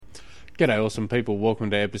G'day, awesome people. Welcome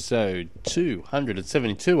to episode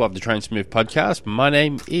 272 of the Train Smooth podcast. My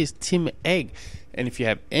name is Tim Egg, and if you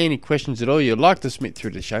have any questions at all you'd like to submit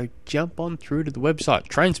through the show, jump on through to the website,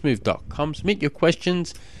 trainsmooth.com. Submit your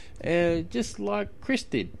questions just like Chris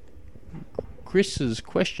did. Chris's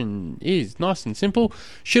question is nice and simple.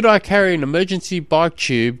 Should I carry an emergency bike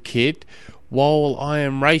tube kit while I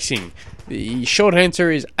am racing? The short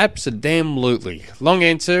answer is absolutely. Long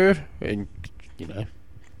answer, and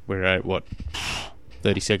we're at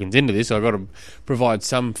 30 seconds into this, so I've got to provide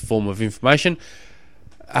some form of information.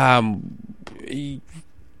 You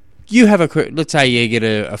have let's say you get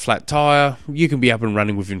a flat tyre, you can be up and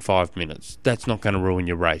running within 5 minutes. That's not going to ruin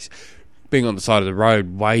your race. Being on the side of the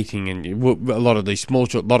road waiting, and a lot of small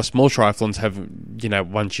triathlons have,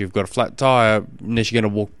 once you've got a flat tyre, unless you're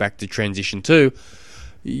going to walk back to transition 2,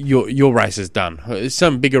 your race is done.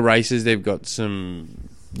 Some bigger races, they've got some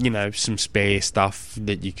spare stuff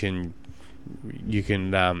that you can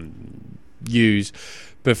use.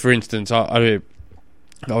 But for instance, I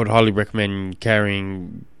would highly recommend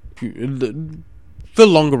carrying, for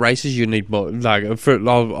longer races, you need more.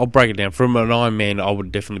 I'll break it down. From an Ironman, I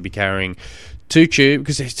would definitely be carrying 2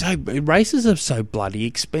 tubes, because races are so bloody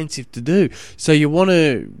expensive to do. So you want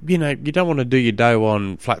to, you don't want to do your dough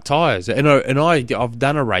on flat tyres. And I've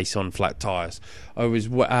done a race on flat tyres. I was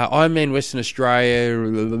Ironman Western Australia,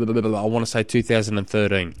 I want to say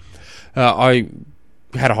 2013. I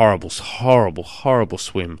had a horrible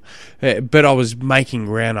swim, but I was making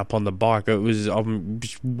ground up on the bike. I'm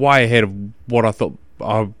just way ahead of what I thought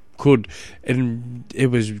I could, and it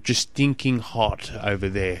was just stinking hot over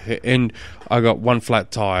there. And I got one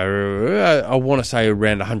flat tyre. I want to say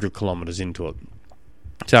around 100 kilometres into it.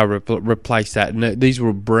 So I replaced that, and these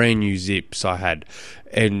were brand new zips I had,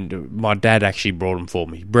 and my dad actually brought them for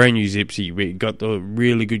me. Brand new zips. He got the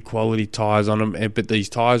really good quality tyres on them, but these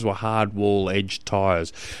tyres were hard wall edge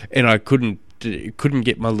tyres, and I couldn't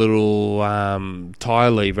get my little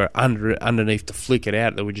tyre lever underneath to flick it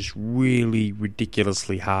out. They were just really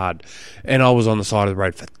ridiculously hard, and I was on the side of the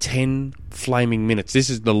road for 10 flaming minutes.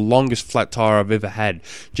 This is the longest flat tyre I've ever had.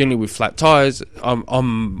 Generally with flat tyres,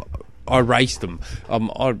 I race them.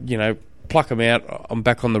 Pluck them out. I'm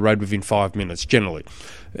back on the road within 5 minutes, generally.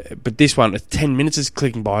 But this one, 10 minutes is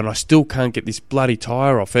clicking by, and I still can't get this bloody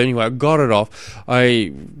tyre off. Anyway, I got it off.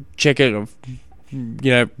 I check it,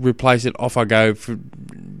 replace it. Off I go. For,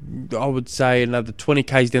 I would say another 20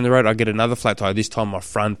 k's down the road, I get another flat tyre. This time my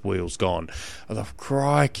front wheel's gone. I thought,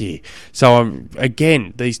 crikey. So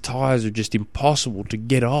these tyres are just impossible to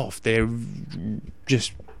get off. They're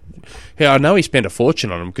just... Yeah, I know he spent a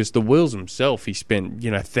fortune on them, because the wheels himself, he spent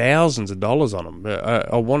thousands of dollars on them.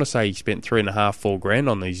 I want to say he spent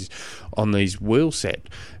 $3,500-4,000 on these wheel set,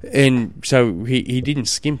 and so he didn't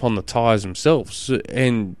skimp on the tyres himself. So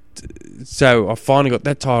I finally got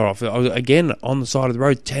that tyre off. I was again on the side of the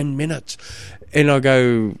road 10 minutes, and I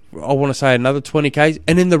want to say another 20 k's,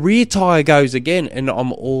 and then the rear tyre goes again, and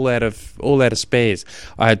I'm all out of spares.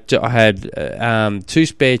 I had 2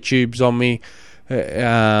 spare tubes on me.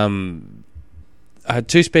 I had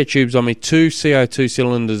 2 spare tubes on me, 2 CO2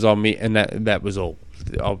 cylinders on me, and that was all.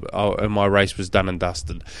 And my race was done and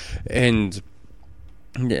dusted. And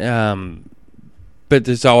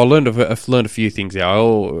so I learned a few things there.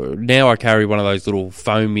 Now I carry one of those little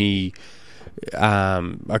foamy.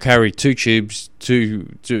 I carry 2 tubes,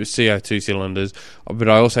 2 CO2 cylinders, but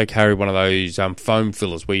I also carry one of those foam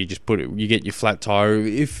fillers where you just you get your flat tyre.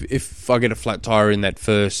 If I get a flat tyre in that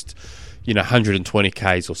first 120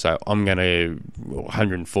 k's or so, I'm going to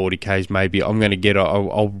 140 k's maybe,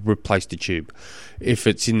 I'll replace the tube. If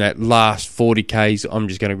it's in that last 40 k's, I'm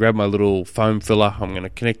just going to grab my little foam filler, I'm going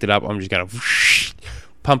to connect it up, I'm just going to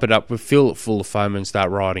pump it up, fill it full of foam and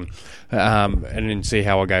start riding, and then see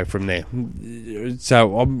how I go from there.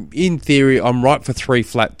 So in theory, I'm right for 3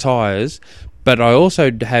 flat tyres, but I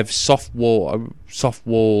also have soft wall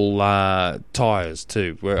tyres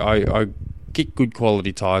too, where I get good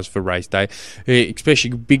quality tyres for race day. Especially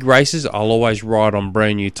big races, I'll always ride on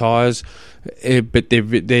brand new tyres, but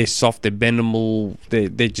they're soft, they're bendable,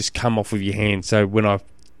 they just come off with your hand. So when I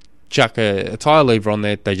chuck a tyre lever on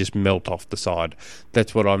there, they just melt off the side.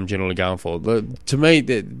 That's what I'm generally going for. To me,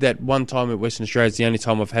 that one time at Western Australia is the only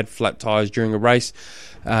time I've had flat tyres during a race.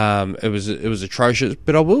 It was atrocious.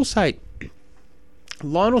 But I will say,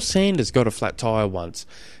 Lionel Sanders got a flat tyre once,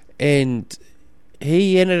 and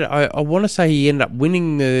I want to say he ended up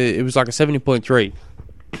winning it was like a 70.3.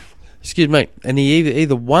 Excuse me. And he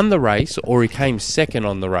either won the race or he came second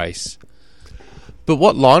on the race. But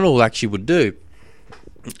what Lionel actually would do,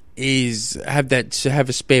 is have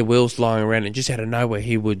a spare wheels lying around, and just out of nowhere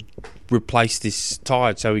he would replace this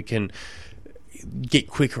tyre so he can get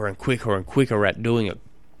quicker and quicker and quicker at doing it.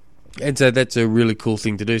 And so that's a really cool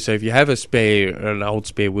thing to do. So if you have an old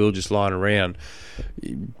spare wheel just lying around,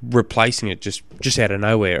 replacing it just out of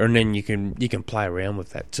nowhere, and then you can play around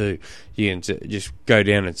with that too. You can just go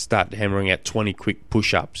down and start hammering out 20 quick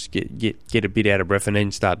push-ups, get a bit out of breath, and then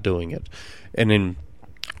start doing it. And then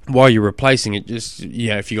while you're replacing it, just,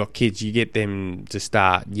 if you got kids, you get them to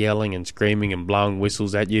start yelling and screaming and blowing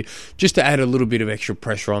whistles at you, just to add a little bit of extra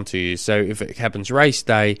pressure onto you. So if it happens race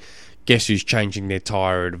day, guess who's changing their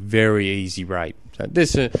tyre at a very easy rate? So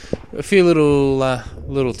there's a few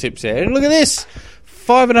little tips there. And look at this,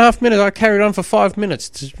 5.5 minutes. I carried on for 5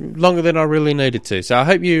 minutes. It's longer than I really needed to. So I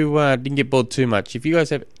hope you didn't get bored too much. If you guys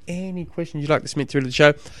have any questions you'd like to submit through to the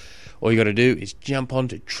show, all you got to do is jump on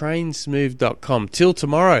to trainsmooth.com. Till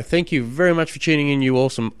tomorrow, thank you very much for tuning in, you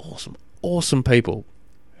awesome, awesome, awesome people.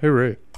 Hooroo.